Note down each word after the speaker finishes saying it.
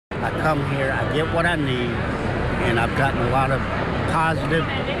I come here, I get what I need, and I've gotten a lot of positive,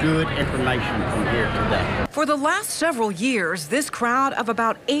 good information from here today. For the last several years, this crowd of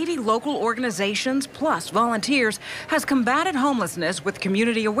about 80 local organizations plus volunteers has combated homelessness with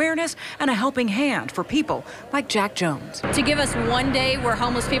community awareness and a helping hand for people like Jack Jones. To give us one day where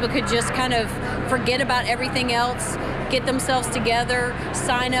homeless people could just kind of forget about everything else, get themselves together,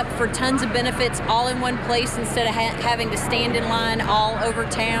 sign up for tons of benefits all in one place instead of having to stand in line all over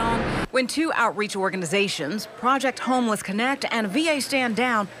town. When two outreach organizations, Project Homeless Connect and VA Stand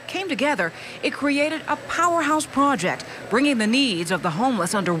Down, came together, it created a powerhouse project, bringing the needs of the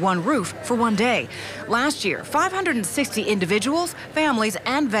homeless under one roof for one day. Last year, 560 individuals, families,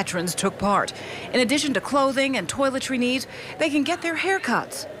 and veterans took part. In addition to clothing and toiletry needs, they can get their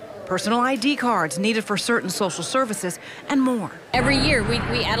haircuts, personal ID cards needed for certain social services, and more. Every year we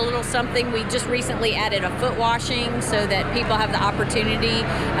add a little something. We just recently added a foot washing so that people have the opportunity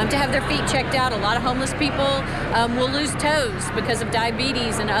to have their feet checked out. A lot of homeless people will lose toes because of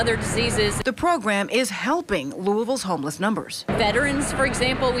diabetes and other diseases. The program is helping Louisville's homeless numbers. Veterans, for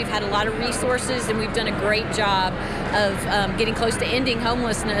example, we've had a lot of resources and we've done a great job of getting close to ending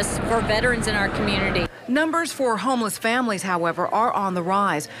homelessness for veterans in our community. Numbers for homeless families, however, are on the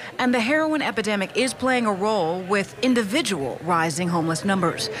rise, and the heroin epidemic is playing a role with individual rising homeless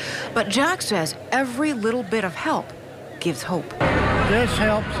numbers. But Jack says every little bit of help gives hope. This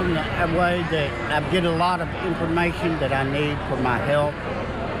helps in a way that I get a lot of information that I need for my health,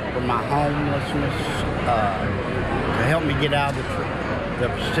 for my homelessness, to help me get out of the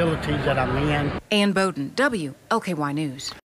facilities that I'm in. Ann Bowden, WLKY News.